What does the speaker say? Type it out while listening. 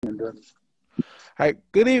Hi,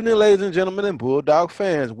 good evening, ladies and gentlemen, and Bulldog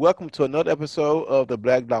fans. Welcome to another episode of the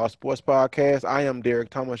Black Dog Sports Podcast. I am Derek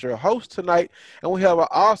Thomas, your host tonight, and we have an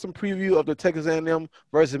awesome preview of the Texas A&M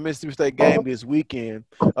versus Mississippi State game this weekend.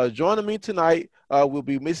 Joining me tonight will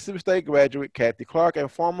be Mississippi State graduate Kathy Clark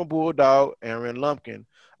and former Bulldog Aaron Lumpkin.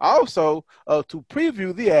 Also, to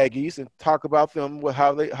preview the Aggies and talk about them,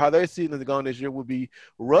 how their season is going this year, will be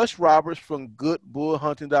Rush Roberts from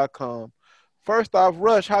GoodBullHunting.com. First off,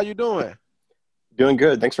 Rush, how you doing? Doing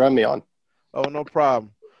good. Thanks for having me on. Oh, no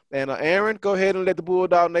problem. And Aaron, go ahead and let the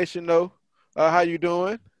Bulldog Nation know how you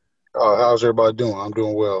doing. How's everybody doing? I'm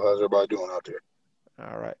doing well. How's everybody doing out there?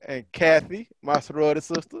 All right. And Kathy, my sorority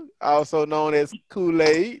sister, also known as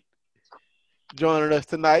Kool-Aid, joining us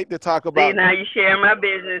tonight to talk about. See, now you share my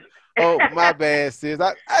business. Oh, my bad, sis.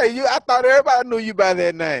 I thought everybody knew you by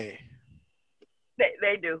that name.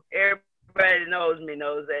 They do. Everybody knows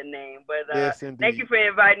that name. But yes, indeed. Thank you for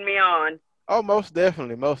inviting me on. Oh, most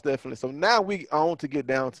definitely, most definitely. So now we on to get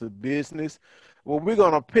down to business. Well, we're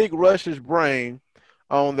gonna pick Rush's brain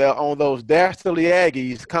on those dastardly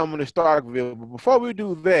Aggies coming to Starkville. But before we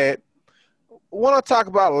do that, I want to talk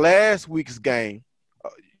about last week's game.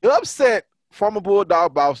 You upset former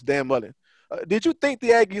Bulldog boss Dan Mullen. Did you think the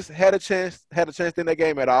Aggies had a chance in that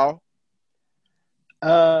game at all?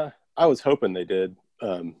 I was hoping they did,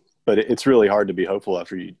 but it's really hard to be hopeful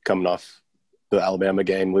after you coming off the Alabama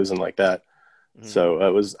game, losing like that. Mm-hmm.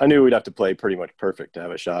 So I knew we'd have to play pretty much perfect to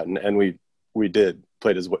have a shot, and we did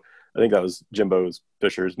played as well. I think that was Jimbo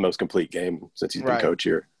Fisher's most complete game since he's been coach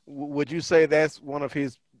here. Would you say that's one of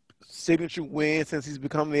his signature wins since he's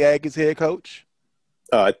become the Aggies head coach?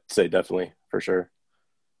 I'd say definitely, for sure.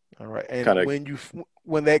 All right, and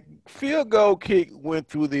when that field goal kick went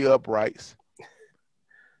through the uprights,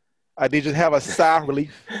 did you have a sigh of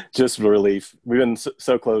relief? Just relief. We've been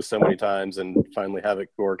so close so many times, and finally have it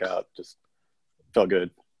work out. Just felt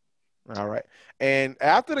good. All right. And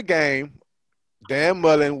after the game, Dan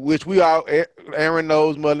Mullen, which Aaron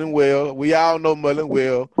knows Mullen well, we all know Mullen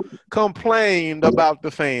well, complained about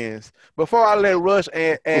the fans. Before I let Rush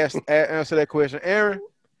answer that question, Aaron,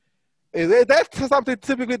 is that something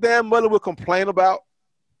typically Dan Mullen would complain about?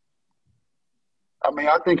 I mean,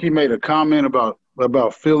 I think he made a comment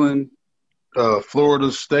about filling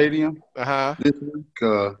Florida Stadium this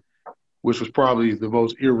week, which was probably the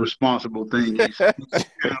most irresponsible thing he's said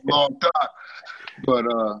in a long time. But,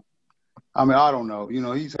 I mean, I don't know. You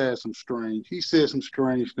know, he said some strange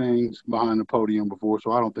things behind the podium before,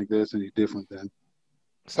 so I don't think that's any different than.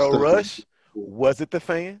 So, Rush, was it the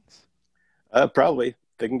fans? Probably.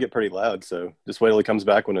 They can get pretty loud, so just wait till he comes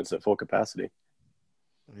back when it's at full capacity.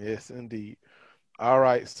 Yes, indeed. All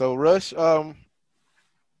right. So, Rush,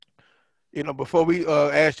 before we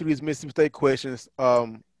ask you these Mississippi State questions,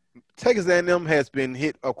 Texas A&M has been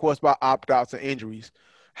hit, of course, by opt-outs and injuries.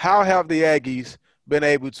 How have the Aggies been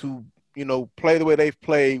able to, play the way they've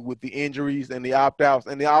played with the injuries and the opt-outs,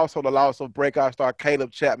 and also the loss of breakout star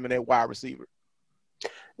Caleb Chapman at wide receiver?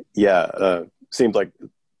 Yeah, seems like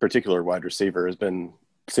particular wide receiver has been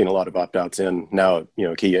seeing a lot of opt-outs in now.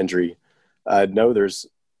 Key injury. I know there's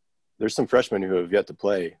some freshmen who have yet to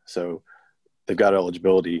play, so they've got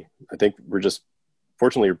eligibility. I think we're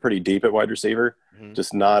pretty deep at wide receiver,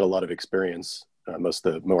 just not a lot of experience. Most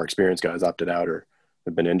of the more experienced guys opted out or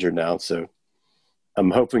have been injured now. So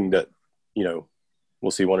I'm hoping that,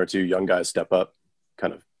 we'll see one or two young guys step up,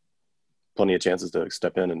 kind of plenty of chances to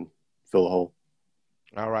step in and fill the hole.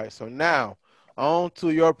 All right. So now on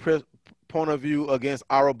to your point of view against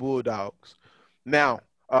our Bulldogs. Now,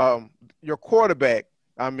 your quarterback,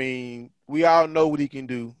 I mean, we all know what he can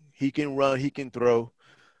do. He can run, he can throw.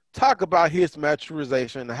 Talk about his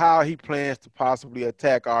maturization and how he plans to possibly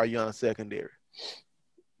attack our young secondary.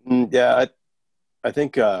 Yeah, I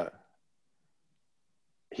think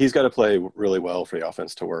he's got to play really well for the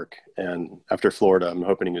offense to work. And after Florida, I'm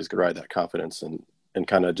hoping he just could ride that confidence and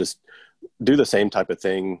kind of just do the same type of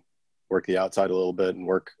thing, work the outside a little bit and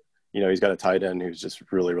work. He's got a tight end who's just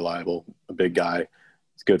really reliable, a big guy.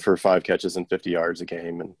 He's good for 5 catches and 50 yards a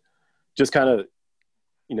game. And just kind of,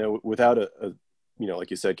 without like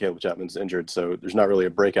you said, Caleb Chapman's injured, so there's not really a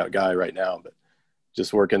breakout guy right now, but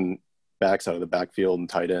just working backs out of the backfield and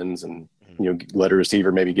tight ends and, let a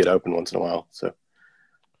receiver maybe get open once in a while. So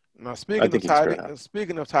now speaking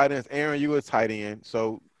of tight ends, Aaron, you were a tight end.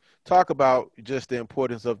 So talk about just the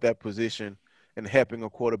importance of that position and helping a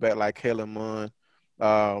quarterback like Kellen Mond.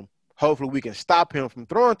 Hopefully we can stop him from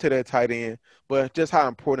throwing to that tight end, but just how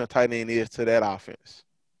important a tight end is to that offense.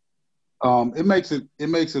 It makes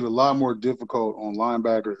it a lot more difficult on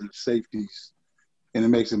linebackers and safeties and it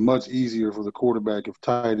makes it much easier for the quarterback if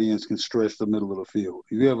tight ends can stretch the middle of the field.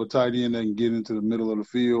 If you have a tight end that can get into the middle of the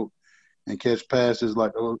field and catch passes,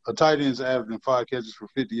 like a tight end's averaging 5 catches for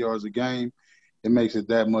 50 yards a game, it makes it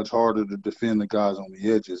that much harder to defend the guys on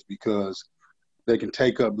the edges because they can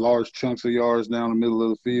take up large chunks of yards down the middle of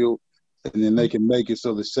the field, and then they can make it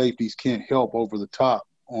so the safeties can't help over the top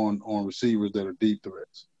on receivers that are deep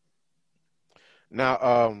threats.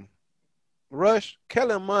 Now, Rush,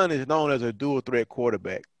 Kellen Mond is known as a dual-threat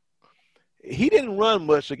quarterback. He didn't run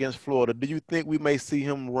much against Florida. Do you think we may see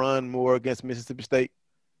him run more against Mississippi State?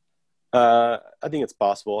 I think it's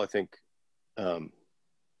possible. I think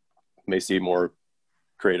may see more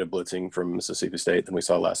creative blitzing from Mississippi State than we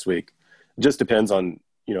saw last week. It just depends on,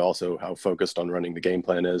 also how focused on running the game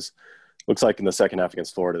plan is. Looks like in the second half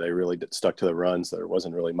against Florida, they really stuck to the runs. There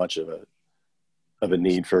wasn't really much of a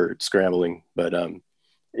need for scrambling. But,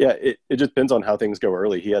 it just depends on how things go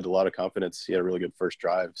early. He had a lot of confidence. He had a really good first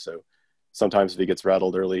drive. So sometimes if he gets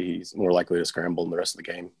rattled early, he's more likely to scramble in the rest of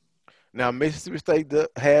the game. Now, Mississippi State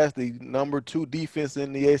has the number 2 defense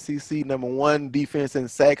in the SEC, number 1 defense in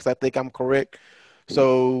sacks. I think I'm correct.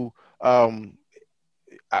 So I'm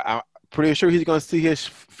pretty sure he's going to see his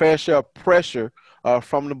fair share of pressure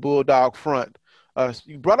from the Bulldog front.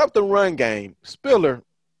 You brought up the run game. Spiller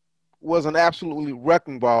was an absolutely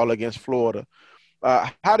wrecking ball against Florida.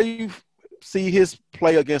 How do you see his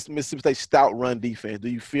play against Mississippi State's stout run defense? Do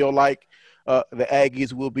you feel like the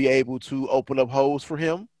Aggies will be able to open up holes for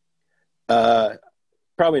him?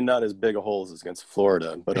 Probably not as big a holes as against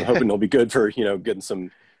Florida, but I'm hoping they'll be good for, getting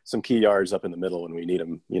some key yards up in the middle when we need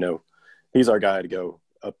him. He's our guy to go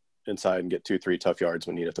up inside and get 2-3 tough yards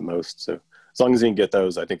when we need it the most. So as long as he can get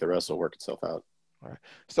those, I think the rest will work itself out. All right.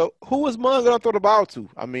 So who is Mond going to throw the ball to?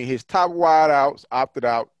 I mean, his top wideouts opted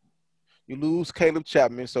out. You lose Caleb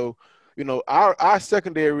Chapman. So, our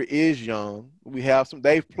secondary is young. We have some.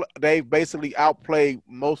 They've basically outplayed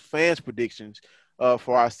most fans' predictions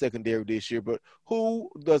for our secondary this year. But who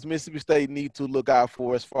does Mississippi State need to look out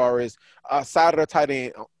for as far as outside of the tight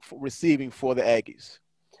end receiving for the Aggies?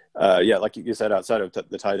 Like you said, outside of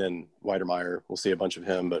the tight end, Weidermeyer, we'll see a bunch of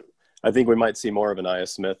him. But I think we might see more of Anaya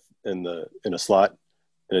Smith in a slot,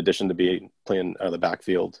 in addition to playing out of the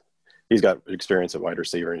backfield. He's got experience at wide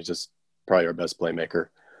receiver, and he's just probably our best playmaker.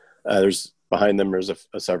 Behind them, there's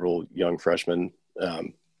several young freshmen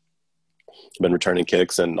been returning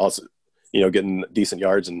kicks and also, getting decent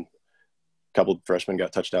yards, and a couple of freshmen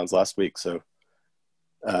got touchdowns last week. So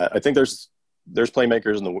I think there's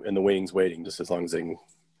playmakers in the wings waiting, just as long as they can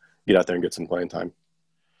get out there and get some playing time.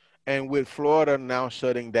 And with Florida now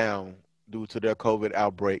shutting down due to their COVID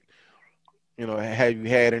outbreak, have you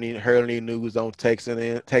heard any news on Texas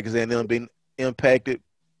A&M being impacted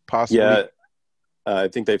possibly? Yeah, I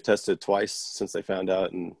think they've tested twice since they found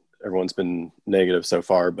out, and everyone's been negative so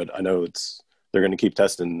far. But I know they're going to keep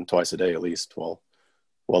testing twice a day at least while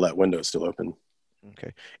that window is still open.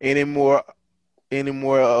 Okay. Any more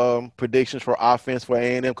predictions for offense for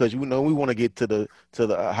A&M? Because we want to get to the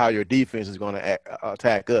how your defense is going to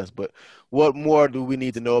attack us. But what more do we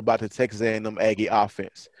need to know about the Texas A&M Aggie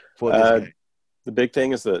offense for this game? The big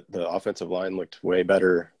thing is that the offensive line looked way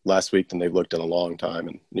better last week than they've looked in a long time,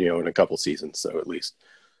 and in a couple seasons, so at least.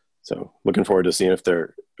 So looking forward to seeing if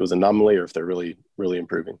it was an anomaly or if they're really, really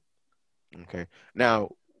improving. Okay. Now,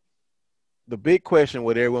 the big question,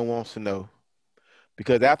 what everyone wants to know,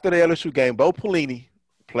 because after the LSU game, Bo Pelini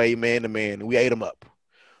played man-to-man, and we ate him up.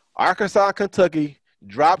 Arkansas and Kentucky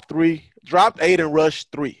dropped 8 and rushed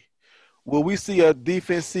 3. Will we see a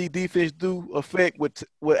defense do effect with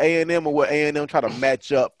A&M, or will A&M try to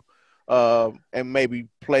match up and maybe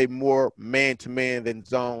play more man-to-man than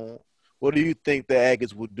zone? What do you think the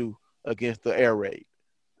Aggies would do against the air raid?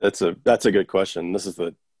 That's a good question. This is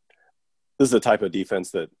the type of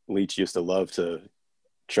defense that Leach used to love to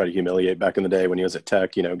try to humiliate back in the day when he was at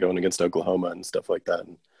Tech, going against Oklahoma and stuff like that.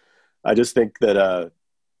 And I just think that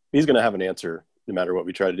he's going to have an answer no matter what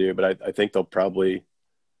we try to do. But I think they'll probably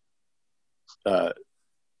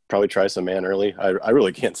try some man early. I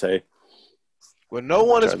really can't say. Well, no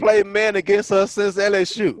one has played man against us since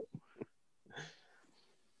LSU.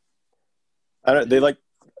 I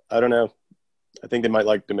don't know. I think they might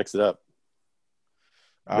like to mix it up.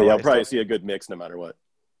 I'll probably see a good mix no matter what.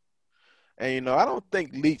 And, I don't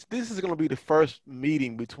think Leach – this is going to be the first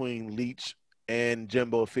meeting between Leach and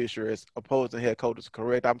Jimbo Fisher as opposed to head coaches,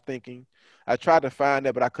 correct? I'm thinking. I tried to find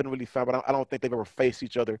that, but I couldn't really find it. But I don't think they've ever faced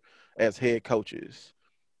each other as head coaches.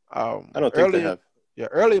 I don't think they have. Yeah,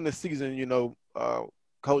 early in the season,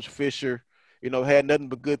 Coach Fisher, had nothing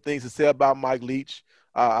but good things to say about Mike Leach.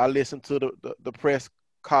 I listened to the press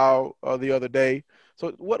call the other day.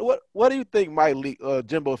 So what do you think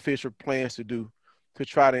Jimbo Fisher plans to do to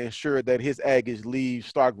try to ensure that his Aggies leave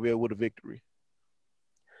Starkville with a victory?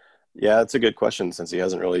 Yeah, that's a good question since he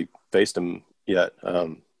hasn't really faced him yet.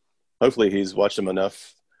 Hopefully he's watched him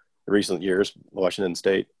enough in recent years, Washington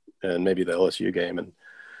State and maybe the LSU game,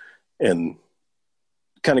 and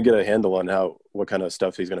kind of get a handle on what kind of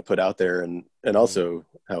stuff he's going to put out there, and also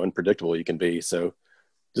how unpredictable he can be. So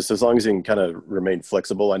just as long as he can kind of remain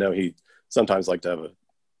flexible. I know he sometimes like to have a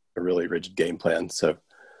really rigid game plan. So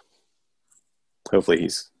hopefully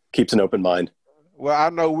keeps an open mind. Well, I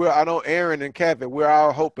know Aaron and Kathy, we're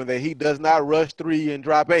all hoping that he does not rush 3 and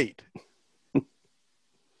drop 8.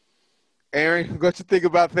 Aaron, what you think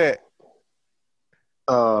about that?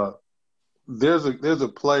 There's a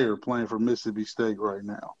player playing for Mississippi State right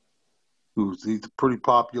now he's a pretty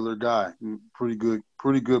popular guy, pretty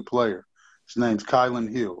good player. His name's Kylan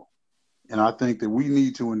Hill. And I think that we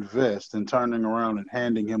need to invest in turning around and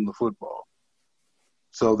handing him the football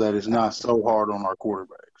so that it's not so hard on our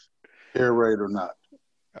quarterbacks, air raid or not.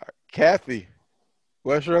 Kathy,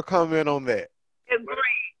 what's your comment on that?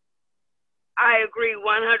 I agree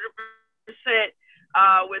 100%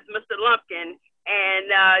 with Mr. Lumpkin.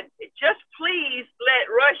 And just please let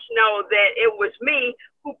Rush know that it was me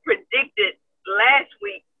who predicted last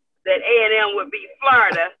week that A&M would beat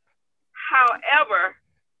Florida. However,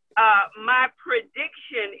 my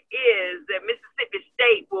prediction is that Mississippi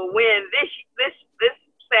State will win this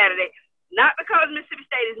Saturday, not because Mississippi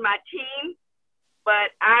State is my team,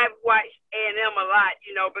 but I've watched A&M a lot,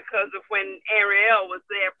 because of when Ariel was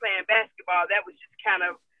there playing basketball. That was just kind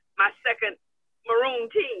of my second maroon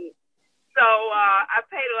team. So I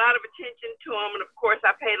paid a lot of attention to him, and of course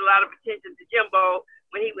I paid a lot of attention to Jimbo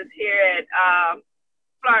when he was here at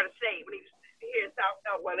Florida State, when he was here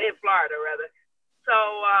in Florida rather. So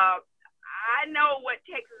I know what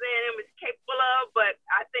Texas A&M is capable of, but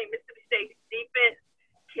I think Mississippi State's defense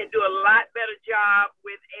can do a lot better job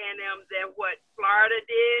with A&M than what Florida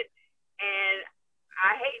did. And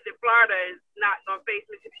I hate that Florida is not going to face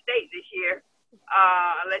Mississippi State this year,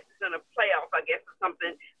 unless it's in a playoff, I guess, or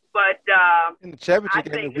something. But in the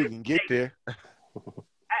championship game, if we can get there.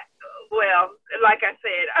 Well, like I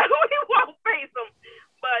said, we won't face them.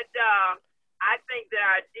 But I think that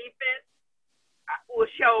our defense will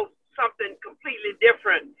show something completely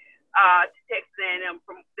different to Texas A&M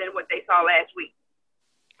than what they saw last week.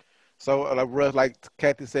 So, like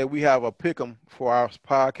Kathy said, we have a pick'em for our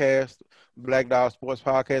podcast, Black Dog Sports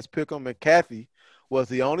Podcast pick'em, and Kathy was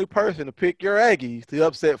the only person to pick your Aggies to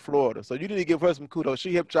upset Florida. So you need to give her some kudos.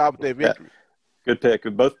 She helped y'all with that victory. Yeah. Good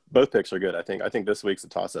pick. Both picks are good, I think. I think this week's a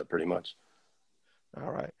toss-up pretty much. All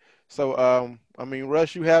right. So,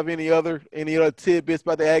 Rush, you have any other tidbits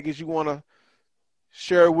about the Aggies you want to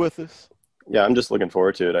share with us? Yeah, I'm just looking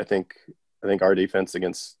forward to it. I think our defense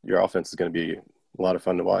against your offense is going to be a lot of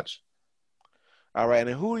fun to watch. All right.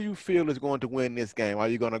 And who do you feel is going to win this game? Are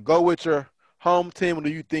you going to go with your home team, or do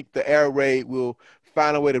you think the air raid will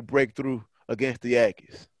find a way to break through against the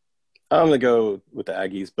Aggies? I'm going to go with the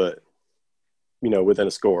Aggies, but, within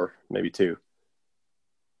a score, maybe 2.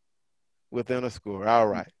 Within a score. All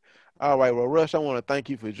right. All right. Well, Rush, I want to thank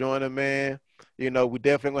you for joining, man. We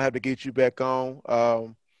definitely going to have to get you back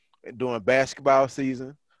on during basketball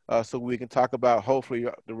season so we can talk about hopefully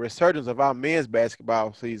the resurgence of our men's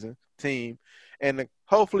basketball team and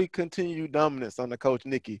hopefully continue dominance under Coach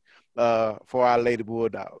Nicky for our Lady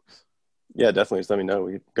Bulldogs. Yeah, definitely. Just let me know.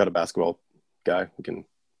 We got a basketball guy we can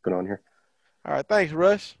put on here. All right. Thanks,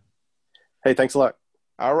 Rush. Hey, thanks a lot.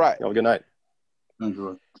 All right. Have a good night. Thanks,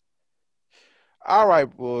 Rush. All right,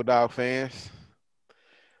 Bulldog fans.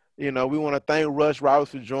 We want to thank Rush Roberts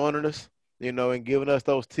for joining us, and giving us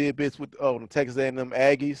those tidbits with the Texas A&M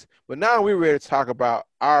Aggies. But now we're ready to talk about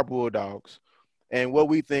our Bulldogs and what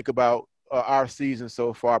we think about our season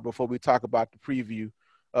so far before we talk about the preview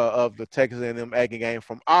of the Texas A&M Aggie game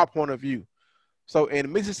from our point of view. So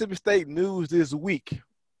in Mississippi State news this week,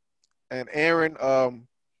 and Aaron,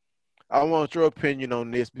 I want your opinion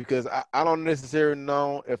on this because I don't necessarily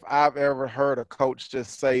know if I've ever heard a coach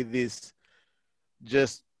just say this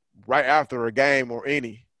just right after a game or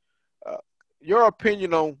any. Your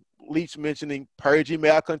opinion on Leach mentioning purging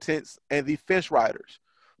malcontents and the fence riders.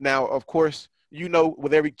 Now, of course,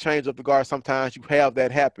 with every change of the guard, sometimes you have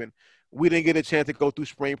that happen. We didn't get a chance to go through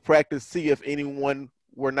spring practice, see if anyone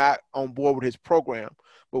were not on board with his program.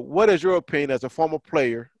 But what is your opinion as a former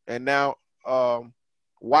player and now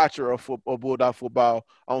watcher of Bulldog football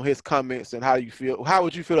on his comments, and how you feel? How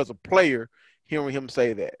would you feel as a player hearing him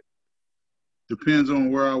say that? Depends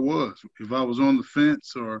on where I was. If I was on the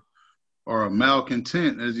fence or a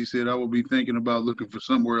malcontent, as he said, I would be thinking about looking for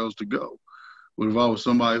somewhere else to go. But if I was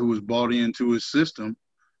somebody who was bought into his system,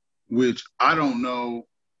 which I don't know,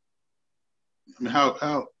 I mean,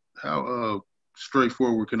 how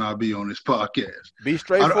straightforward can I be on this podcast? Be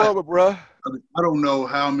straightforward, bro. I don't know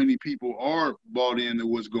how many people are bought into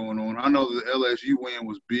what's going on. I know the LSU win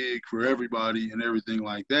was big for everybody and everything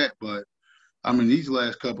like that, but I mean, these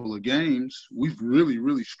last couple of games, we've really,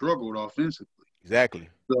 really struggled offensively. Exactly.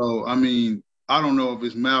 So, I mean, I don't know if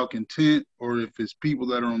it's malcontent or if it's people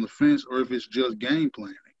that are on the fence or if it's just game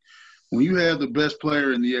planning. When you have the best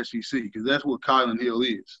player in the SEC, because that's what Kylan Hill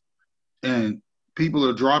is, and people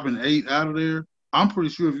are dropping 8 out of there, I'm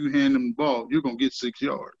pretty sure if you hand them the ball, you're going to get 6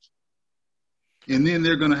 yards. And then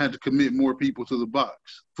they're going to have to commit more people to the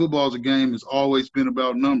box. Football's a game that's always been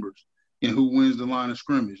about numbers and who wins the line of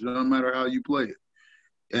scrimmage. It doesn't matter how you play it.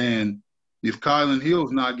 And if Kylan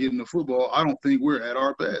Hill's not getting the football, I don't think we're at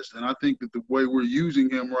our best. And I think that the way we're using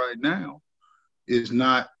him right now is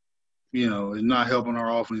not, is not helping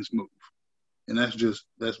our offense move. And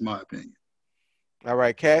that's my opinion. All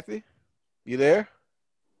right, Kathy, you there?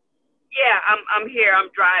 Yeah, I'm here. I'm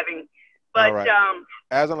driving. But right.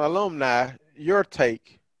 As an alumni, your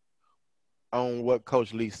take on what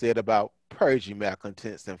Coach Lee said about purging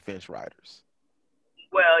malcontents and fence riders.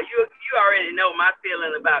 Well, you already know my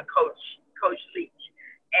feeling about Coach Leach,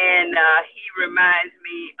 and he reminds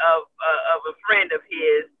me of a friend of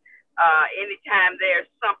his. Anytime there's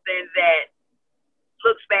something that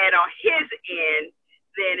looks bad on his end,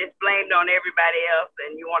 then it's blamed on everybody else,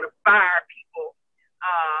 and you want to fire people.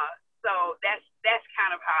 So that's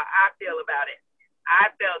kind of how I feel about it. I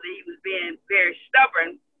felt that he was being very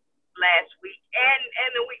stubborn last week and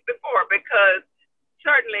the week before, because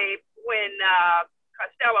certainly when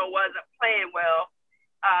Costello wasn't playing well,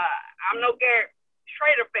 I'm no Garrett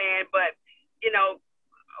Schrader fan, but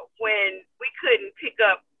when we couldn't pick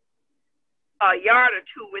up a yard or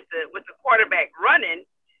two with the quarterback running,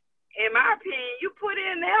 in my opinion, you put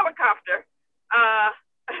in the helicopter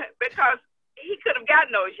because he could have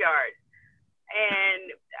gotten those yards.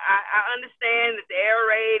 And I understand that the air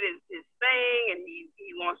raid is his thing, and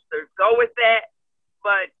he wants to go with that.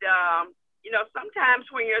 But, sometimes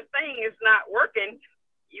when your thing is not working,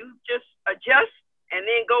 you just adjust and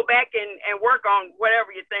then go back and work on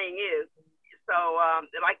whatever your thing is. So,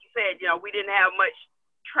 like you said, we didn't have much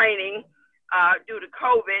training due to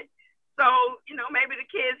COVID. So, maybe the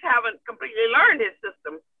kids haven't completely learned his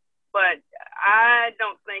system. But I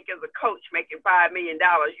don't think as a coach making $5 million,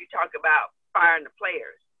 you talk about firing the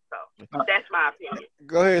players. So that's my opinion.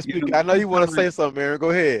 Go ahead, speak. I know you want to say something, Aaron. Go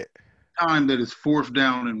ahead. Time that it's 4th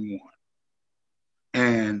down and 1,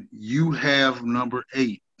 and you have number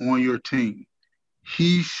 8 on your team,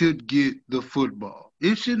 he should get the football.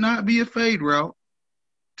 It should not be a fade route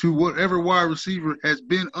to whatever wide receiver has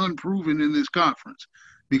been unproven in this conference,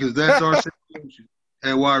 because that's our situation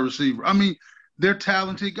at wide receiver. I mean, they're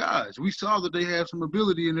talented guys. We saw that they have some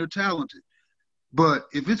ability and they're talented. But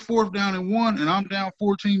if it's 4th down and 1 and I'm down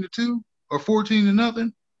 14-2 or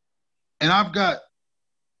 14-0, and I've got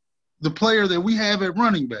the player that we have at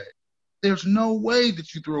running back, there's no way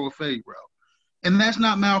that you throw a fade route. And that's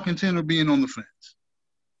not malcontent or being on the fence.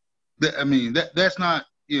 That's not,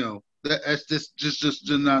 that's just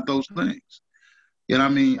not those things. And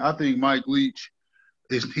I think Mike Leach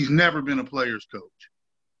he's never been a player's coach,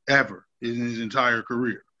 ever, in his entire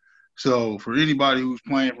career. So for anybody who's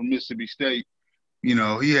playing for Mississippi State, he's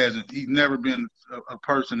never been a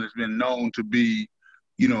person that's been known to be,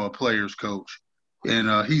 a player's coach.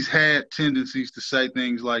 And he's had tendencies to say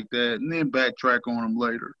things like that and then backtrack on them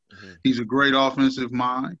later. Mm-hmm. He's a great offensive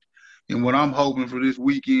mind. And what I'm hoping for this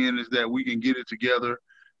weekend is that we can get it together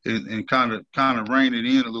and kind of rein it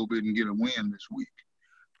in a little bit and get a win this week.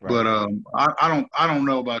 Right. But I don't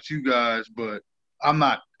know about you guys, but I'm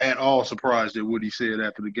not at all surprised at what he said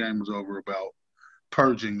after the game was over about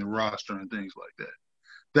purging the roster and things like that.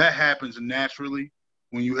 That happens naturally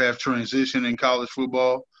when you have transition in college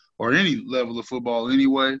football or any level of football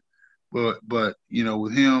anyway. But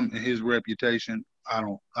with him and his reputation, I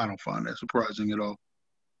don't find that surprising at all.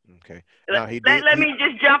 Okay. Let me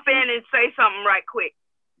just jump in and say something right quick.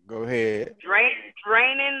 Go ahead.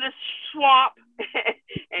 Draining the swamp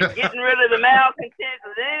and getting rid of the malcontents.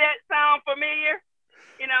 Does any of that sound familiar?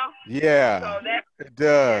 Yeah, so it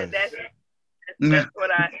does. That's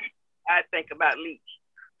what I think about Leach.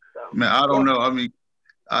 So. Man, I don't know. I mean,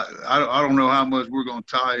 I don't know how much we're going to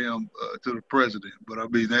tie him to the president, but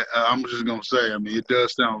I'm just going to say, it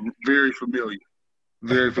does sound very familiar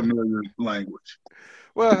language.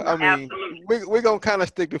 Well, we're going to kind of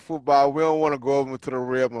stick to football. We don't want to go over to the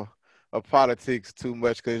realm of politics too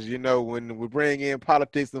much because, when we bring in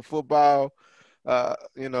politics and football,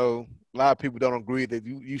 You know, a lot of people don't agree that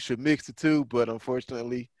you should mix the two, but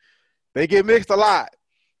unfortunately, they get mixed a lot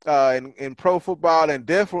in pro football and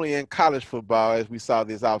definitely in college football, as we saw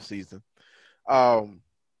this offseason. There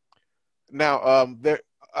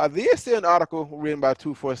the ESPN article written by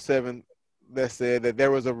 247 that said that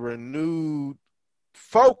there was a renewed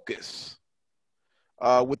focus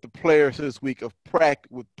with the players this week of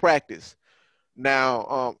practice.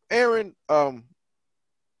 Now, Aaron,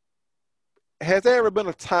 has there ever been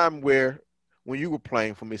a time where, when you were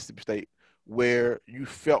playing for Mississippi State, where you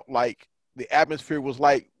felt like the atmosphere was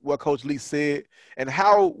like what Coach Lee said? And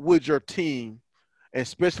how would your team, and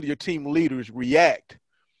especially your team leaders, react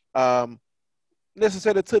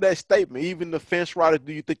necessarily to that statement? Even the fence rider,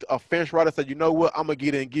 do you think a fence rider said, you know what, I'm going to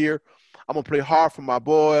get in gear, I'm going to play hard for my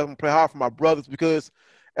boys, I'm going to play hard for my brothers? Because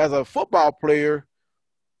as a football player,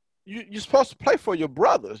 you're supposed to play for your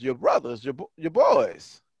brothers, your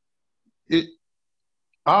boys. I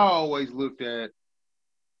always looked at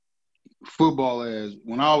football as,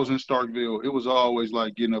 when I was in Starkville, it was always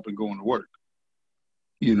like getting up and going to work.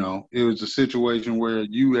 You know, it was a situation where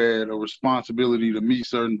you had a responsibility to meet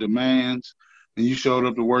certain demands, and you showed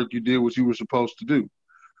up to work, you did what you were supposed to do.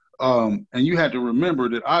 And you had to remember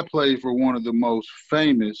that I played for one of the most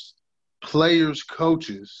famous players,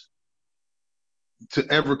 coaches to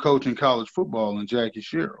ever coach in college football, in Jackie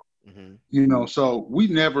Sherrill. Mm-hmm. You know, so we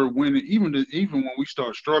never went, even when we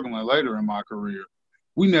started struggling later in my career,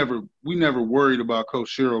 we never worried about Coach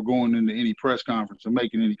Sherrill going into any press conference or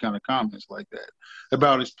making any kind of comments like that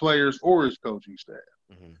about his players or his coaching staff.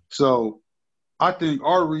 Mm-hmm. So I think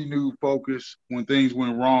our renewed focus when things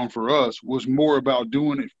went wrong for us was more about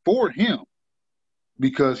doing it for him,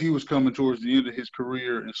 because he was coming towards the end of his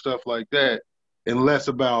career and stuff like that, and less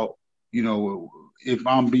about, you know, if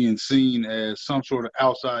I'm being seen as some sort of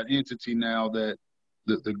outside entity now that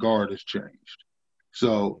the guard has changed.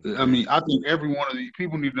 So, I mean, I think every one of these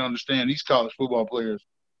people need to understand, these college football players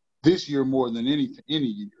this year more than any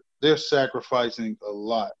year, they're sacrificing a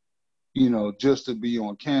lot, you know, just to be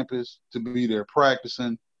on campus, to be there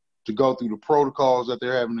practicing, to go through the protocols that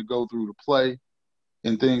they're having to go through to play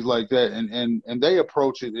and things like that. And they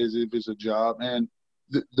approach it as if it's a job. And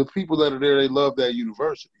the people that are there, they love that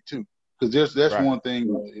university too. Because that's right. One thing,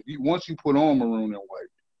 once you put on maroon and white,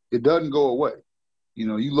 it doesn't go away. You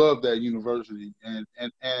know, you love that university,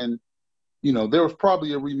 and you know, there was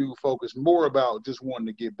probably a renewed focus more about just wanting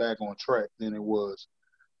to get back on track than it was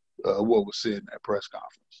what was said in that press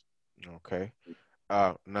conference. Okay.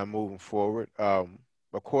 Now moving forward, of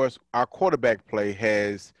course, our quarterback play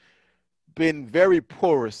has been very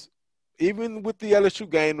porous, even with the LSU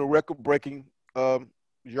game, the record-breaking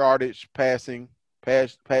yardage, passing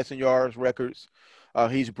yards records.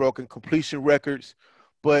 He's broken completion records.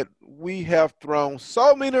 But we have thrown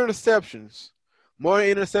so many interceptions, more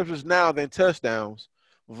interceptions now than touchdowns,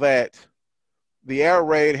 that the air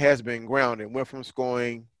raid has been grounded. Went from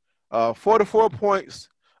scoring 44 points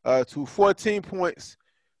to 14 points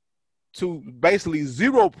to basically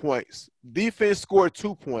 0 points. Defense scored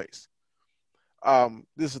 2 points.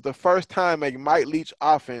 This is the first time a Mike Leach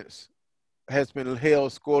offense has been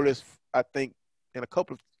held scoreless, I think, in a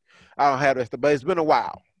couple of – I don't have this, but it's been a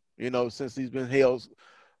while, you know, since he's been held –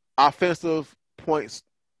 offensive points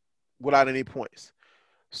without any points.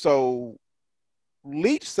 So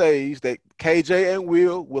Leach says that KJ and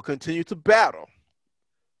Will continue to battle.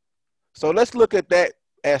 So let's look at that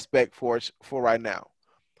aspect for right now.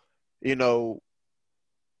 You know,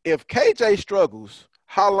 if KJ struggles,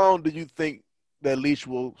 how long do you think that Leach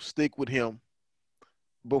will stick with him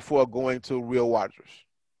before going to Will Rogers?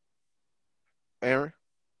 Aaron?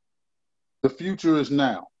 The future is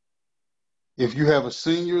now. If you have a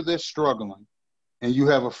senior that's struggling and you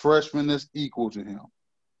have a freshman that's equal to him,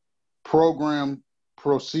 program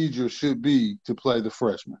procedure should be to play the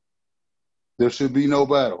freshman. There should be no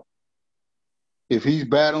battle. If he's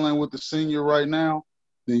battling with the senior right now,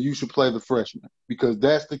 then you should play the freshman, because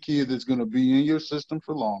that's the kid that's going to be in your system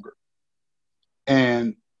for longer.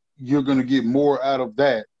 And you're going to get more out of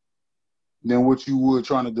that than what you would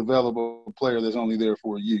trying to develop a player that's only there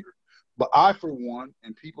for a year. But I, for one,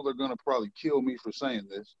 and people are going to probably kill me for saying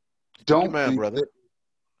this,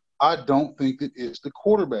 I don't think that it's the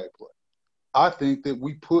quarterback play. I think that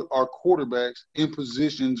we put our quarterbacks in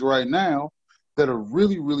positions right now that are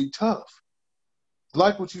really, really tough.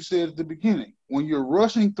 Like what you said at the beginning, when you're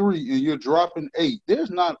rushing 3 and you're dropping 8,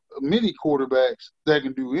 there's not many quarterbacks that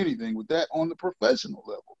can do anything with that on the professional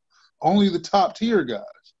level. Only the top tier guys.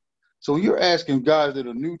 So you're asking guys that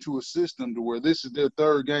are new to a system to where this is their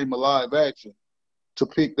third game of live action to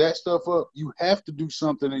pick that stuff up. You have to do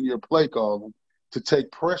something in your play calling to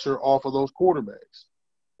take pressure off of those quarterbacks.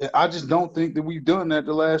 I just don't think that we've done that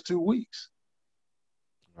the last 2 weeks.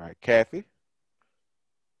 All right, Kathy.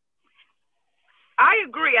 I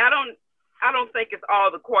agree. I don't think it's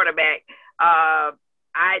all the quarterback.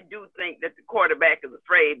 I do think that the quarterback is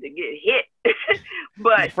afraid to get hit,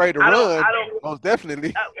 but he's afraid to run. I don't. Most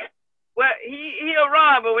definitely. Well, he'll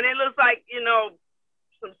run, but when it looks like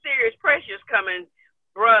some serious pressure is coming,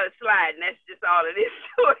 bruh, sliding. That's just all it is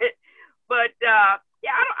to it. But I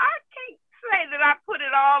can't say that I put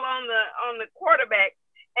it all on the quarterback.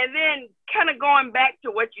 And then kind of going back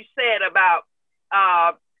to what you said about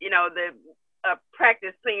the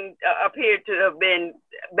practice seemed appeared to have been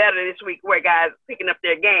better this week, where guys picking up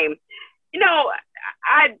their game.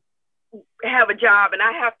 I have a job and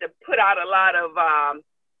I have to put out a lot of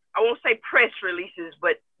I won't say press releases,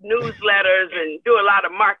 but newsletters and do a lot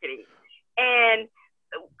of marketing. And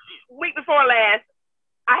week before last,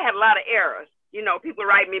 I had a lot of errors. People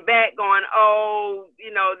write me back going, oh,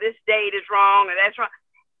 this date is wrong or that's wrong.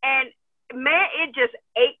 And man, it just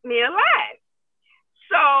ate me alive.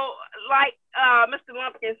 So like Mr.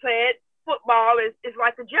 Lumpkin said, football is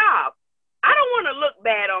like a job. I don't want to look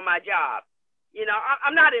bad on my job.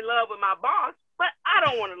 I'm not in love with my boss, but I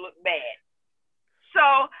don't want to look bad.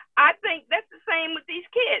 So I think that's the same with these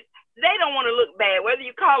kids. They don't want to look bad, whether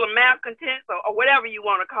you call them malcontents or whatever you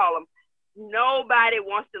want to call them. Nobody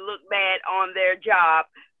wants to look bad on their job.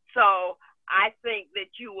 So I think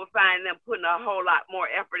that you will find them putting a whole lot more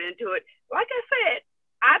effort into it. Like I said,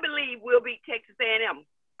 I believe we'll beat Texas A&M.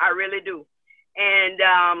 I really do. And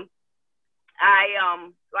I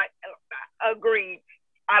agreed.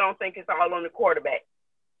 I don't think it's all on the quarterback.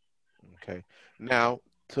 Okay. Now,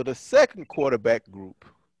 to the second quarterback group,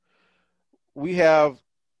 we have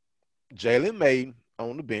Jalen Mayden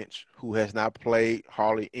on the bench, who has not played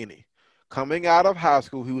hardly any. Coming out of high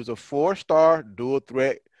school, he was a 4-star dual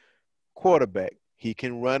threat quarterback. He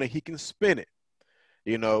can run and he can spin it.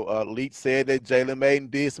 Leach said that Jalen Mayden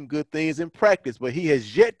did some good things in practice, but he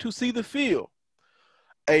has yet to see the field.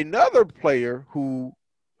 Another player who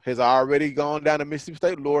has already gone down to Mississippi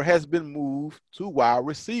State lore has been moved to wide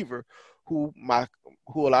receiver, who a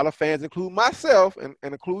lot of fans, including myself and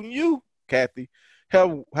including you, Kathy,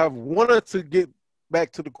 have wanted to get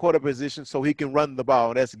back to the quarter position so he can run the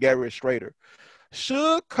ball, and that's Garrett Shrader.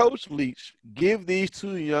 Should Coach Leach give these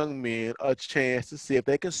two young men a chance to see if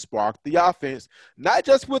they can spark the offense, not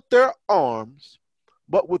just with their arms,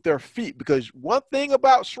 but with their feet? Because one thing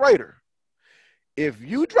about Shrader, if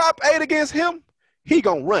you drop 8 against him, he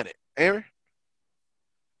gonna run it. Aaron?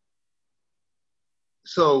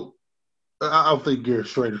 So I don't think Garrett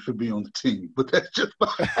Shrader should be on the team, but that's just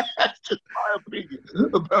my opinion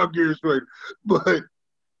about Garrett Shrader. But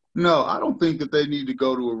no, I don't think that they need to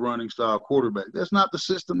go to a running style quarterback. That's not the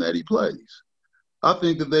system that he plays. I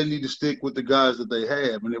think that they need to stick with the guys that they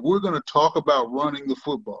have. And if we're going to talk about running the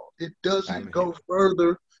football, it doesn't go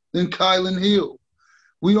further than Kylan Hill.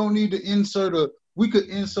 We don't need to we could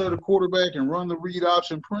insert a quarterback and run the read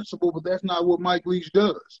option principle, but that's not what Mike Leach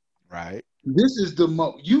does. Right. This is the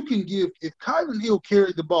most you can give. If Kylan Hill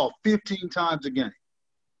carried the ball 15 times a game,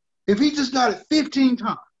 if he just got it 15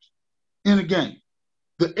 times in a game,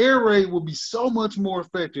 the air raid will be so much more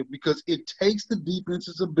effective because it takes the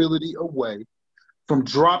defense's ability away from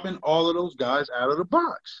dropping all of those guys out of the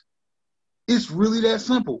box. It's really that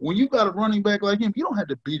simple. When you got a running back like him, you don't have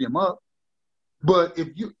to beat him up. But if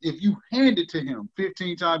you hand it to him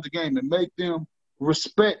 15 times a game and make them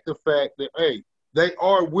respect the fact that, hey, they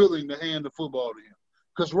are willing to hand the football to him.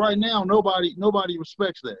 Because right now, nobody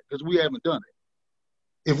respects that because we haven't done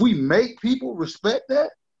it. If we make people respect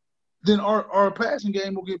that, then our passing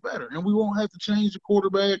game will get better. And we won't have to change the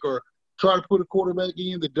quarterback or try to put a quarterback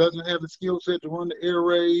in that doesn't have the skill set to run the air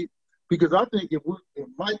raid. Because I think if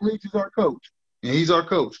Mike Leach is our coach, and he's our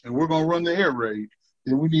coach, and we're going to run the air raid,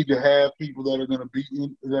 then we need to have people that are going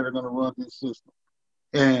to run this system.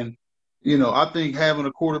 And, I think having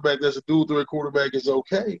a quarterback that's a dual threat quarterback is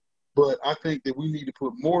okay, but I think that we need to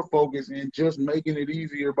put more focus in just making it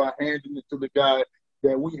easier by handing it to the guy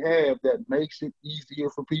that we have that makes it easier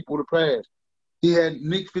for people to pass. He had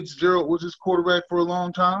Nick Fitzgerald was his quarterback for a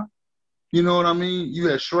long time. You know what I mean? You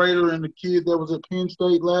had Shrader and the kid that was at Penn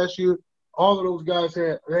State last year. All of those guys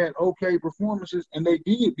had okay performances, and they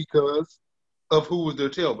did because of who was their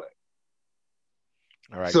tailback.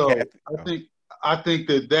 All right. So I think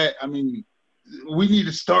that we need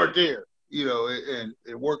to start there, and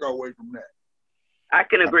work our way from that. I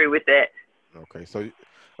can agree with that.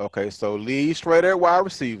 So Lee Shrader at wide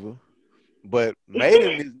receiver, but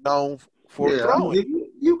Mayden is known for throwing.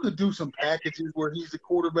 You could do some packages where he's the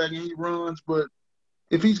quarterback and he runs, but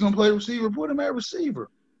If he's going to play receiver, put him at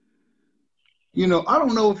receiver. You know, I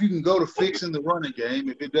don't know if you can go to fixing the running game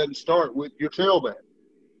if it doesn't start with your tailback.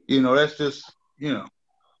 You know, that's just, you know.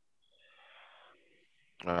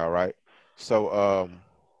 All right. So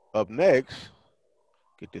up next,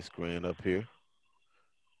 get this screen up here.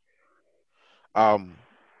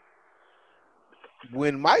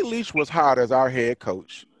 When Mike Leach was hired as our head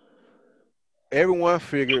coach, everyone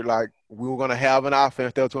figured like we were going to have an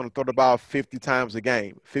offense that was going to throw the ball 50 times a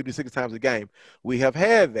game, 56 times a game. We have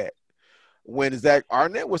had that. When Zach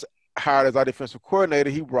Arnett was hired as our defensive coordinator,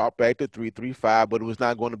 he brought back the 3-3-5, but it was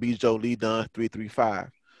not going to be Joe Lee Dunn 3-3-5.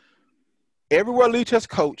 Everywhere Leach has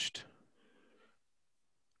coached,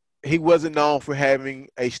 he wasn't known for having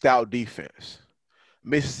a stout defense.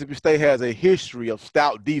 Mississippi State has a history of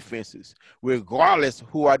stout defenses, regardless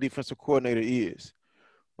who our defensive coordinator is.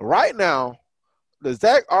 Right now, the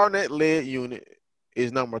Zach Arnett-led unit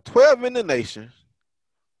is number 12 in the nation,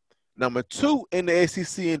 number 2 in the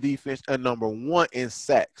SEC in defense, and number 1 in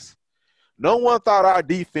sacks. No one thought our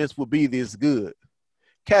defense would be this good.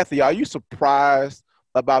 Kathy, are you surprised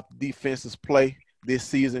about the defense's play this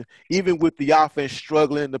season, even with the offense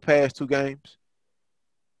struggling in the past 2 games?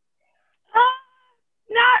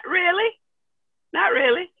 Not really. Not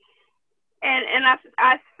really. And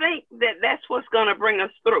I think that's what's going to bring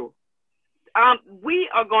us through. We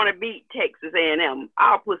are going to beat Texas A&M.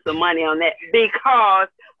 I'll put some money on that because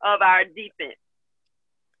of our defense.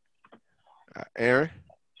 Aaron?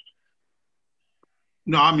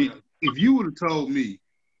 No, I mean, if you would have told me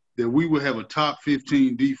that we would have a top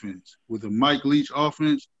 15 defense with a Mike Leach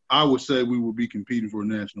offense, I would say we would be competing for a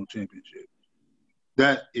national championship.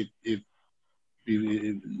 That if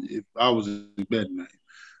I was a betting man.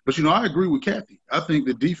 But you know, I agree with Kathy. I think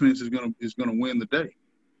the defense is gonna win the day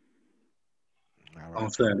on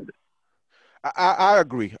Saturday. I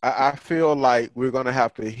agree. I feel like we're gonna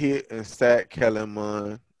have to hit and sack Kellen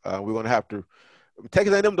Mond. We're gonna have to.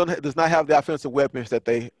 Texas A&M does not have the offensive weapons that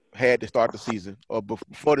they had to start the season or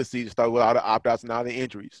before the season started with all the opt-outs and all the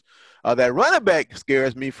injuries. That running back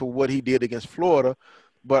scares me for what he did against Florida,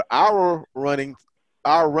 but our run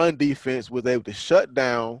defense was able to shut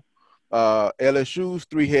down LSU's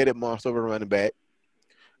 3-headed monster of a running back,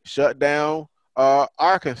 shut down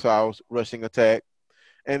Arkansas's rushing attack,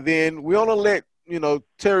 and then we only let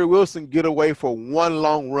Terry Wilson get away for one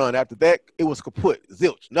long run. After that, it was kaput,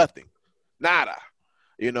 zilch, nothing, nada.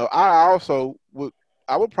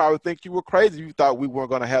 I would probably think you were crazy if you thought we were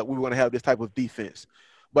going to have this type of defense,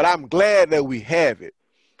 but I'm glad that we have it.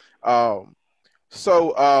 Now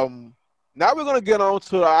we're going to get on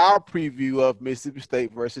to our preview of Mississippi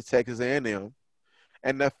State versus Texas A&M.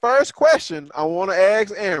 And the first question I want to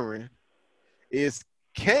ask Aaron is,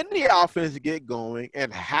 can the offense get going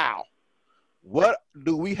and how? What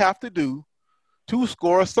do we have to do to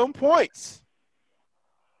score some points?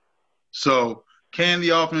 So, can the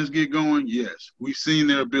offense get going? Yes. We've seen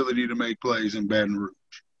their ability to make plays in Baton Rouge.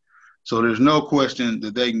 So there's no question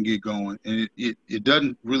that they can get going. And it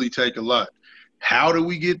doesn't really take a lot. How do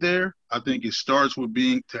we get there? I think it starts with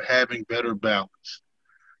having better balance.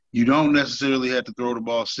 You don't necessarily have to throw the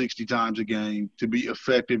ball 60 times a game to be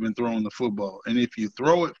effective in throwing the football. And if you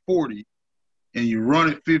throw it 40 and you run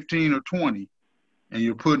it 15 or 20 and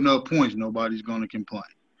you're putting up points, nobody's going to complain.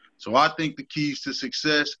 So I think the keys to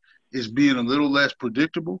success is being a little less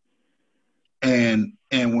predictable. And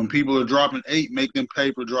when people are dropping 8, make them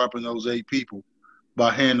pay for dropping those 8 people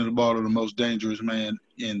by handing the ball to the most dangerous man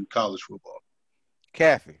in college football.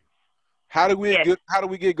 Kathy, how do we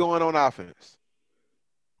get going on offense?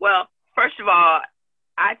 Well, first of all,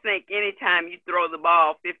 I think anytime you throw the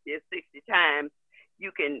ball 50 or 60 times,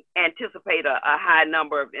 you can anticipate a high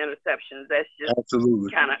number of interceptions. That's just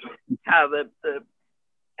absolutely kind of how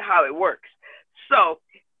how it works. So,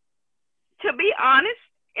 to be honest,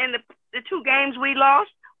 in the 2 games we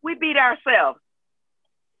lost, we beat ourselves.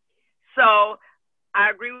 So, I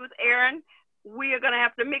agree with Aaron. We are going to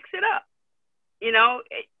have to mix it up.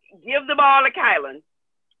 Give the ball to Kylan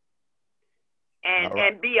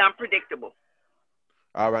and be unpredictable.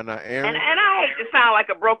 All right, now, Aaron. And I hate to sound like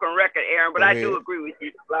a broken record, Aaron, but I do agree with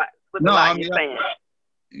you with a lot you're saying.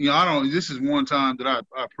 This is one time that I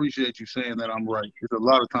appreciate you saying that I'm right. There's a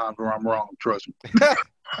lot of times where I'm wrong, trust me.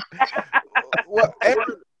 Well, Aaron,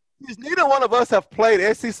 since neither one of us have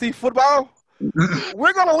played SEC football,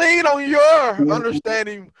 we're going to lean on your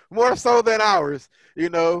understanding more so than ours,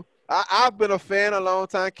 I've been a fan a long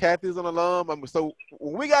time. Kathy's an alum. So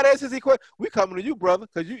when we got SEC questions, we coming to you, brother,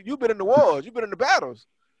 because you've been in the wars. You've been in the battles.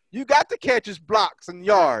 You got the catches, blocks, and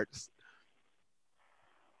yards.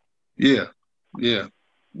 Yeah. I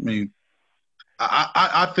mean,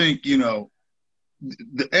 I think,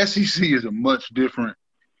 the SEC is a much different.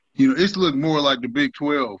 It's looked more like the Big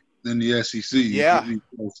 12 than the SEC. Yeah.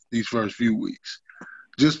 These first few weeks,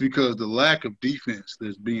 just because the lack of defense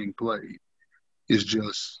that's being played is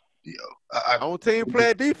just, on team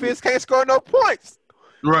playing defense can't score no points.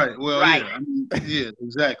 Right. Well, right. Yeah.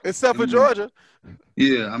 Exactly. Except for Georgia.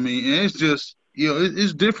 Yeah, and it's just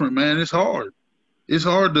it's different, man. It's hard. It's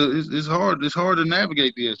hard to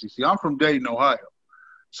navigate the SEC. I'm from Dayton, Ohio,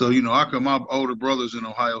 so my older brother's in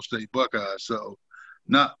Ohio State Buckeyes. So,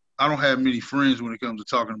 I don't have many friends when it comes to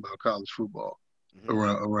talking about college football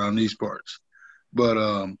around these parts. But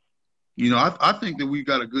I think that we've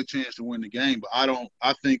got a good chance to win the game. But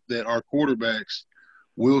I think that our quarterbacks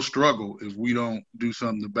will struggle if we don't do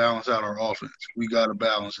something to balance out our offense. We got to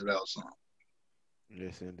balance it out some.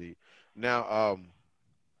 Yes, indeed. Now,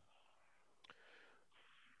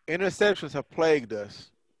 interceptions have plagued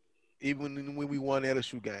us, even when we won the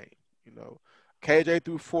LSU game. KJ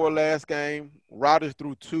threw 4 last game. Rodgers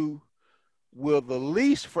threw 2. Will the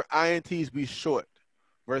leash for INTs be short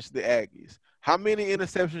versus the Aggies? How many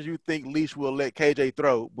interceptions you think Leash will let KJ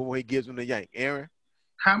throw before he gives him the yank? Aaron?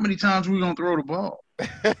 How many times are we going to throw the ball?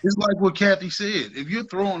 It's like what Kathy said. If you're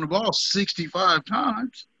throwing the ball 65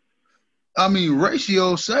 times,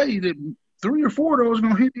 ratios say that 3 or 4 of those are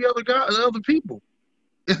going to hit the other people,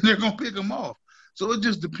 and they're going to pick them off. So it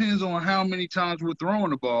just depends on how many times we're throwing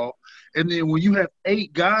the ball. And then when you have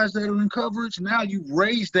 8 guys that are in coverage, now you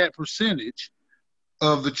raise that percentage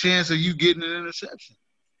of the chance of you getting an interception.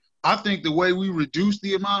 I think the way we reduce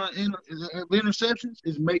the amount of interceptions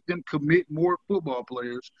is make them commit more football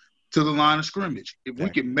players to the line of scrimmage. If we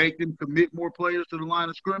can make them commit more players to the line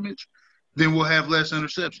of scrimmage, then we'll have less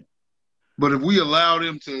interception. But if we allow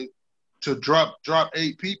them to drop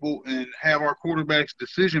 8 people and have our quarterback's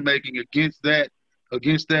decision making against that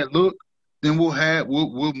look, then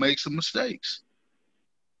we'll make some mistakes.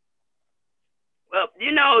 Well,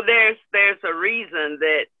 there's a reason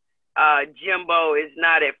that Jimbo is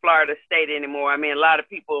not at Florida State anymore. A lot of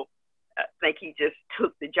people think he just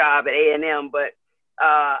took the job at A&M, but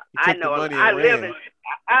I know I live in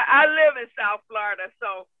South Florida,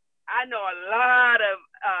 so I know a lot of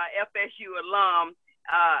FSU alum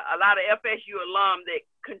that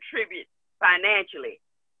contribute financially,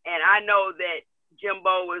 and I know that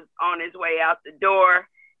Jimbo was on his way out the door,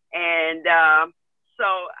 and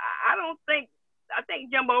so I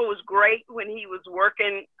think Jimbo was great when he was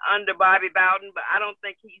working under Bobby Bowden, but I don't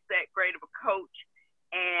think he's that great of a coach.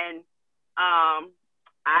 And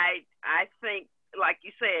I think, like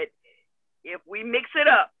you said, if we mix it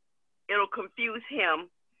up, it'll confuse him,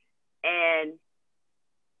 and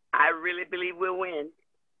I really believe we'll win.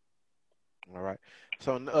 All right.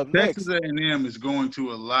 So Texas A&M is going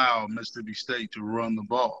to allow Mississippi State to run the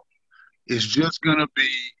ball. It's just going to be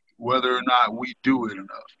whether or not we do it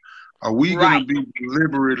enough. Are we going to be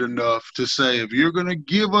deliberate enough to say, if you're going to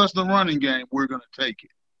give us the running game, we're going to take it?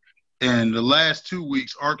 And the last 2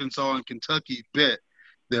 weeks, Arkansas and Kentucky bet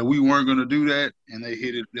that we weren't going to do that, and they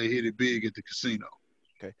hit it big at the casino.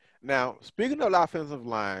 Okay. Now, speaking of the offensive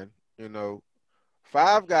line,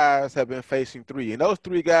 5 guys have been facing 3, and those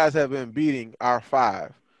 3 guys have been beating our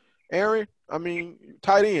 5. Aaron,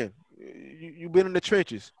 tight end, you've been in the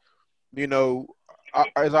trenches. Is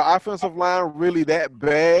our offensive line really that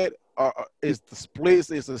bad? Is the splits,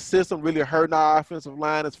 is the system really hurting our offensive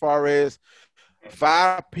line as far as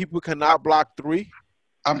 5 people cannot block 3?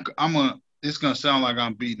 It's gonna sound like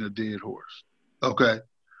I'm beating a dead horse. Okay.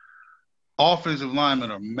 Offensive linemen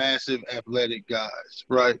are massive athletic guys,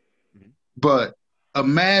 right? Mm-hmm. But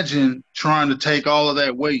imagine trying to take all of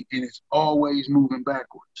that weight and it's always moving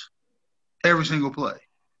backwards. Every single play.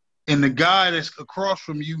 And the guy that's across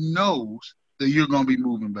from you knows that you're gonna be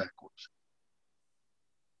moving backwards.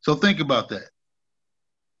 So think about that.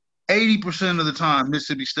 80% of the time,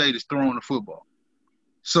 Mississippi State is throwing the football.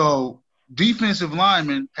 So defensive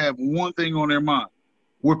linemen have one thing on their mind.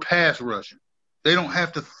 We're pass rushing. They don't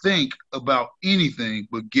have to think about anything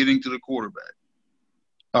but getting to the quarterback.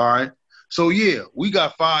 All right? So, yeah, we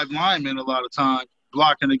got 5 linemen a lot of times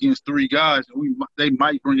blocking against 3 guys, and they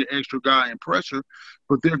might bring an extra guy in pressure,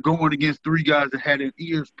 but they're going against 3 guys that had their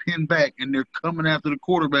ears pinned back, and they're coming after the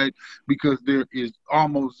quarterback because there is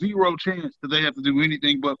almost 0 chance that they have to do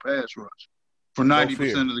anything but pass rush for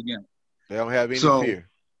 90% of the game. They don't have any fear.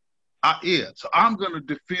 So I'm going to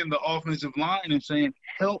defend the offensive line and saying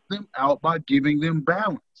help them out by giving them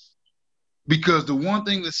balance. Because the one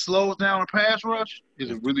thing that slows down a pass rush is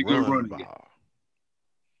a really good running game.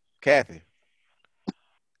 Kathy.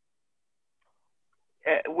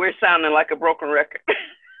 We're sounding like a broken record.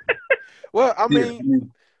 Well,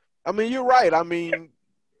 you're right.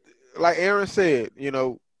 like Aaron said, you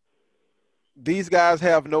know, these guys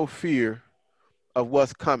have no fear of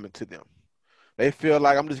what's coming to them. They feel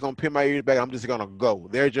like I'm just going to pin my ears back. I'm just going to go.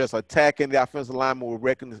 They're just attacking the offensive lineman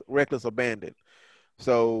with reckless abandon.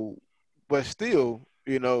 So, but still,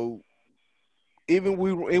 you know, even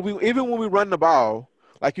when we run the ball,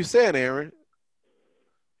 like you said, Aaron,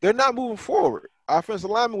 they're not moving forward. Offensive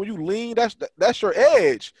lineman, when you lean, that's your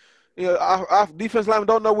edge. You know, our defensive linemen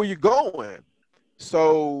don't know where you're going.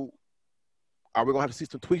 So, are we going to have to see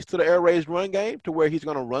some tweaks to the air raid run game to where he's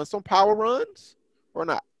going to run some power runs or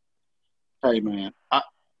not? Hey, man, I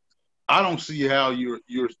don't see how you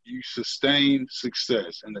sustain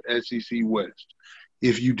success in the SEC West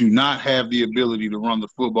if you do not have the ability to run the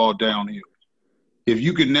football downhill. If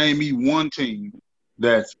you could name me one team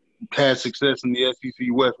that's had success in the SEC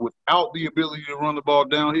West without the ability to run the ball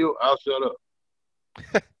downhill, I'll shut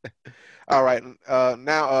up. All right.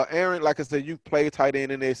 Now, Aaron, like I said, you play tight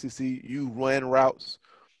end in the SEC. You run routes.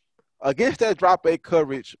 Against that drop eight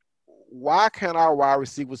coverage, why can't our wide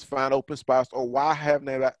receivers find open spots, or why have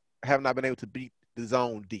not been able to beat the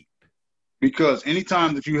zone deep? Because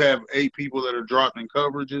anytime that you have 8 people that are dropping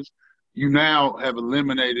coverages, you now have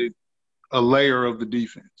eliminated a layer of the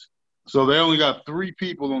defense. So they only got 3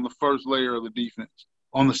 people on the first layer of the defense.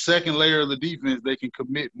 On the second layer of the defense, they can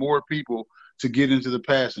commit more people to get into the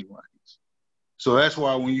passing lanes. So that's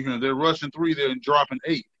why when they're rushing 3, they're dropping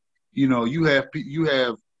 8. You know, you have,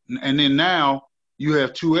 and then now you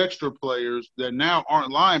have 2 extra players that now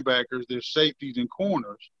aren't linebackers; they're safeties and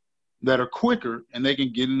corners that are quicker, and they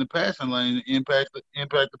can get in the passing lane and impact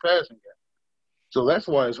the passing game. So that's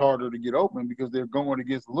why it's harder to get open, because they're going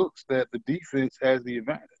against looks that the defense has the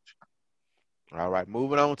advantage. All right,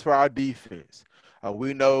 moving on to our defense.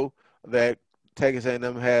 We know that Texas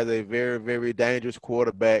A&M has a very, very dangerous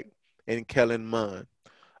quarterback in Kellen Mond.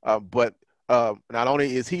 But not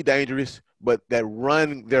only is he dangerous, but their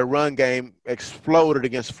run game exploded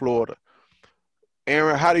against Florida.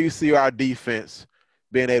 Aaron, how do you see our defense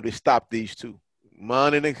being able to stop these two?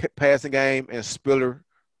 Mond in the passing game and Spiller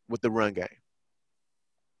with the run game.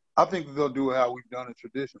 I think that they'll do how we've done it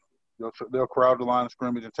traditionally. They'll crowd the line of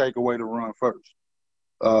scrimmage and take away the run first.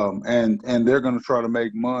 And they're going to try to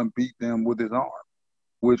make Mond beat them with his arm,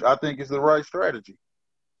 which I think is the right strategy.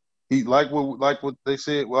 He like what they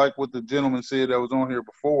said, like what the gentleman said that was on here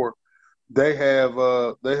before. They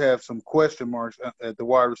have some question marks at the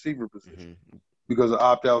wide receiver position because of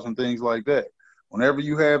opt-outs and things like that. Whenever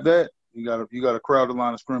you have that, you got to crowd the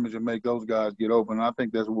line of scrimmage and make those guys get open. And I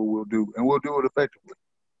think that's what we'll do, and we'll do it effectively.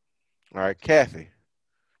 All right, Kathy,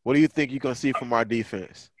 what do you think you're going to see from our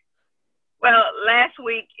defense? Well, last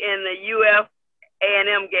week in the UF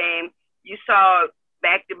A&M game, you saw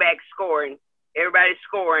back-to-back scoring. Everybody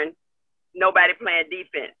scoring, nobody playing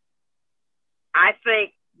defense. I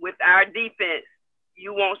think with our defense,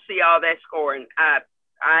 you won't see all that scoring. I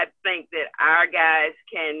think that our guys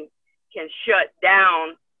can shut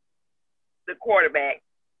down the quarterback,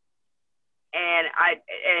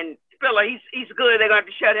 and Spiller, he's good. They're going to have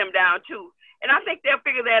to shut him down too, and I think they'll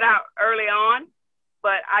figure that out early on.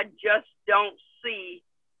 But I just don't see.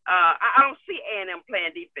 I don't see A&M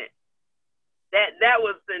playing defense. That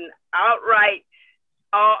was an outright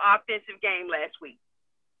all offensive game last week,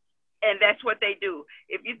 and that's what they do.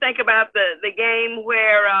 If you think about the game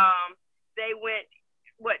where they went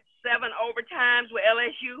 7 overtimes with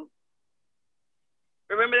LSU.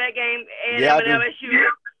 Remember that game, A&M and LSU?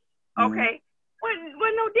 Okay, wasn't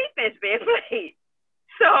no defense being played.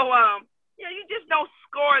 So you just don't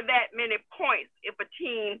score that many points if a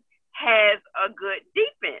team has a good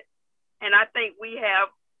defense. And I think we have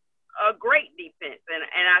a great defense. And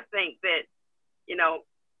I think that,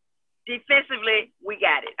 defensively, we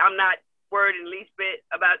got it. I'm not worried in the least bit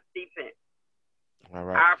about defense. All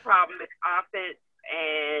right. Our problem is offense,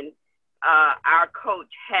 and our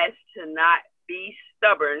coach has to not be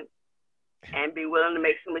stubborn and be willing to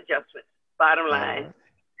make some adjustments. Bottom line.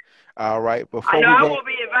 All right. I know I won't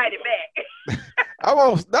be invited back. I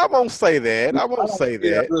won't say that. I won't say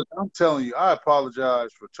that. Look, I'm telling you, I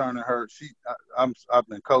apologize for turning her. I've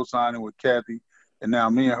been co-signing with Kathy, and now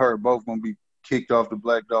me and her are both gonna be kicked off the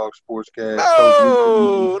Black Dog Sportscast.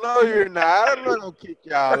 No, you're not. I'm not gonna kick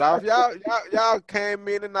y'all off. Y'all came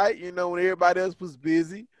in tonight, when everybody else was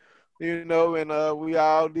busy, and we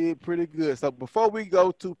all did pretty good. So before we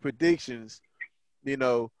go to predictions,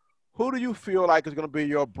 who do you feel like is gonna be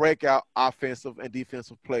your breakout offensive and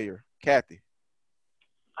defensive player, Kathy?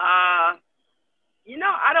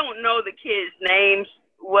 I don't know the kids' names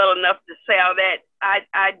well enough to say all that.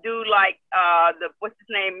 I do like what's his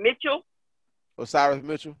name, Mitchell. Osiris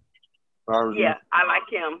Mitchell. Yeah, I like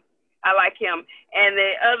him. I like him. And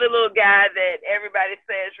the other little guy that everybody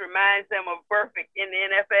says reminds them of Burfict in the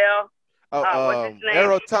NFL. What's his name?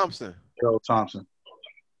 Errol Thompson. Errol Thompson.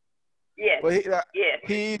 Yes. But yes.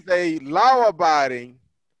 He's a law-abiding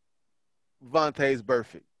Vontaze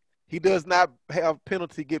Burfict. He does not have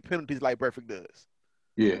get penalties like Burfict does.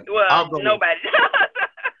 Yeah. Well, nobody does.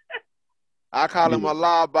 I call him a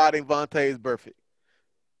law-abiding Vontaze Burfict.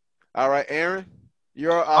 All right, Aaron,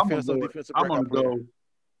 your offensive defensive breakout player.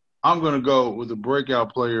 I'm going to go with the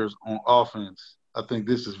breakout players on offense. I think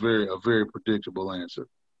this is a very predictable answer.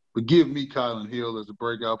 But give me Kylan Hill as a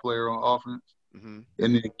breakout player on offense, and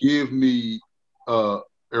then give me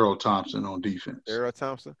Errol Thompson on defense. Errol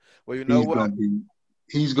Thompson. Well, you know what?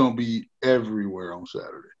 He's going to be everywhere on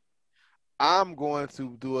Saturday. I'm going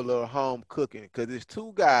to do a little home cooking because there's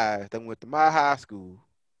two guys that went to my high school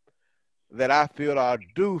that I feel are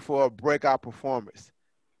due for a breakout performance.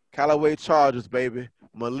 Callaway Chargers, baby.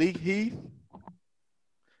 Malik Heath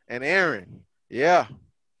and Aaron. Yeah.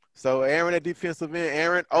 So Aaron at defensive end,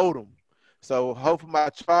 Aaron Odom. So hopefully my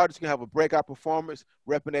Chargers can have a breakout performance,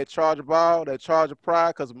 repping that Charger ball, that Charger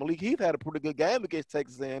pride, because Malik Heath had a pretty good game against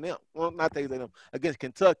Texas A&M. Well, not Texas A&M, against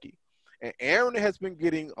Kentucky. And Aaron has been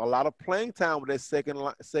getting a lot of playing time with that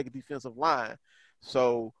second defensive line.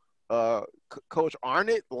 So Coach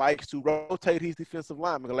Arnett likes to rotate his defensive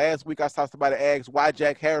line. Last week I saw somebody ask why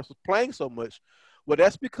Jack Harris was playing so much. Well,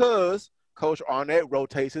 that's because Coach Arnett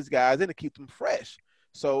rotates his guys in to keep them fresh.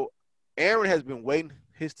 So Aaron has been waiting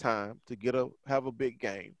his time to have a big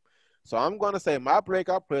game. So I'm going to say my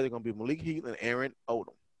breakout players are going to be Malik Heath and Aaron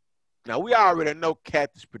Odom. Now, we already know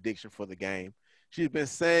Kathy's prediction for the game. She's been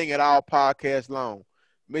saying it all podcast long.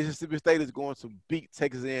 Mississippi State is going to beat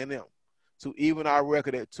Texas A&M to even our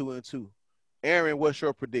record at 2-2. Aaron, what's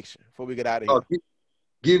your prediction before we get out of here?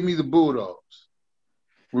 Give me the Bulldogs.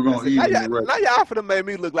 We're going to even the record. Now y'all finna make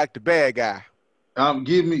me look like the bad guy.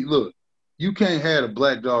 Look, you can't have a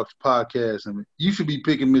Black Dogs podcast. I mean, you should be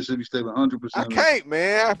picking Mississippi State 100%. I can't,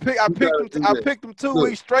 man. I picked them 2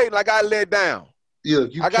 weeks straight and I got let down. Yeah,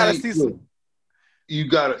 I gotta see some. You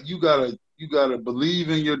gotta believe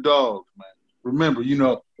in your dogs, man. Remember, you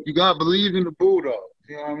gotta believe in the Bulldogs.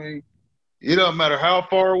 You know what I mean? It doesn't matter how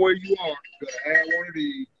far away you are. You gotta have one of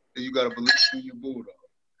these, and you gotta believe in your Bulldogs.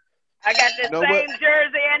 I got the same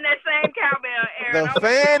jersey and the same cowbell, Aaron. The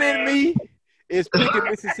fan in me is picking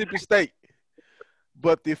Mississippi State.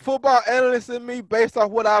 But the football analyst in me, based off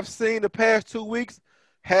what I've seen the past 2 weeks,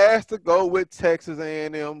 has to go with Texas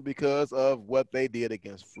A&M because of what they did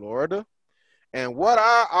against Florida and what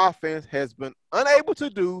our offense has been unable to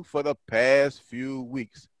do for the past few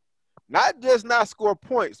weeks. Not just not score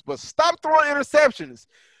points, but stop throwing interceptions.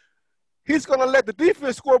 He's going to let the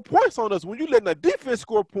defense score points on us. When you're letting the defense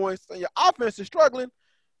score points and your offense is struggling,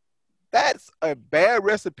 that's a bad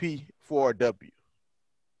recipe for a W.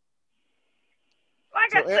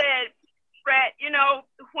 Like I said, Brett,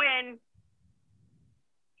 when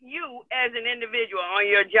you as an individual on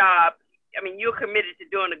your job, I mean, you're committed to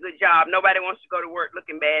doing a good job. Nobody wants to go to work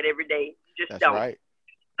looking bad every day. Just don't. Right.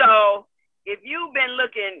 So if you've been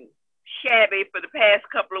looking shabby for the past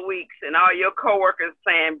couple of weeks and all your coworkers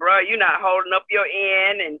saying, bro, you're not holding up your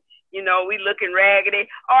end and, we looking raggedy,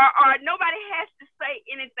 or nobody has to say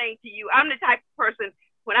anything to you. I'm the type of person,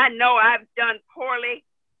 when I know I've done poorly,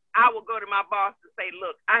 I will go to my boss and say,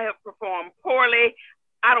 look, I have performed poorly.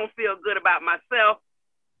 I don't feel good about myself.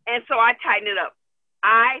 And so I tighten it up.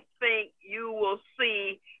 I think you will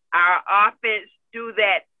see our offense do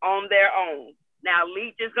that on their own. Now,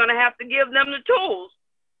 Leach is going to have to give them the tools,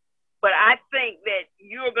 but I think that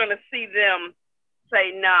you're going to see them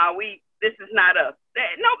say, nah, this is not us.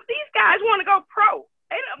 No, these guys want to go pro.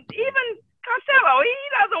 Even Costello, he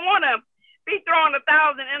doesn't want to be throwing 1,000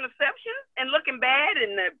 interceptions and looking bad,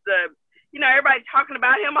 and everybody talking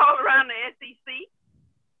about him all around the SEC.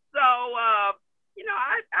 So,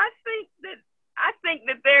 I think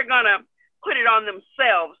that they're gonna put it on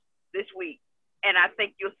themselves this week, and I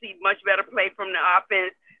think you'll see much better play from the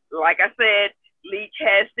offense. Like I said, Leach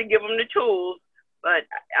has to give them the tools, but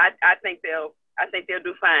I think they'll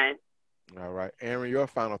do fine. All right, Aaron, your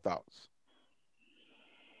final thoughts.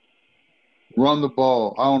 Run the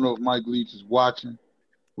ball. I don't know if Mike Leach is watching,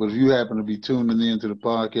 but if you happen to be tuning in to the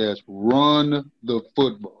podcast, run the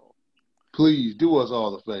football. Please do us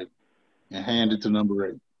all a favor and hand it to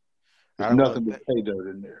number 8. There's nothing but pay dirt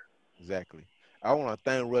in there. Exactly. I want to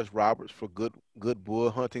thank Russ Roberts for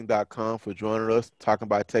goodbullhunting.com for joining us, talking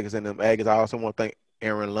about Texas A&M Aggies. I also want to thank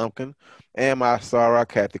Aaron Lumpkin and my Sarah,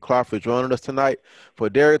 Kathy Clark, for joining us tonight. For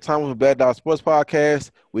Derek Thomas with Black Dog Sports Podcast,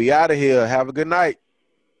 we out of here. Have a good night.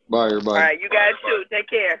 Bye, everybody. All right, you guys too. Take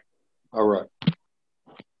care. All right.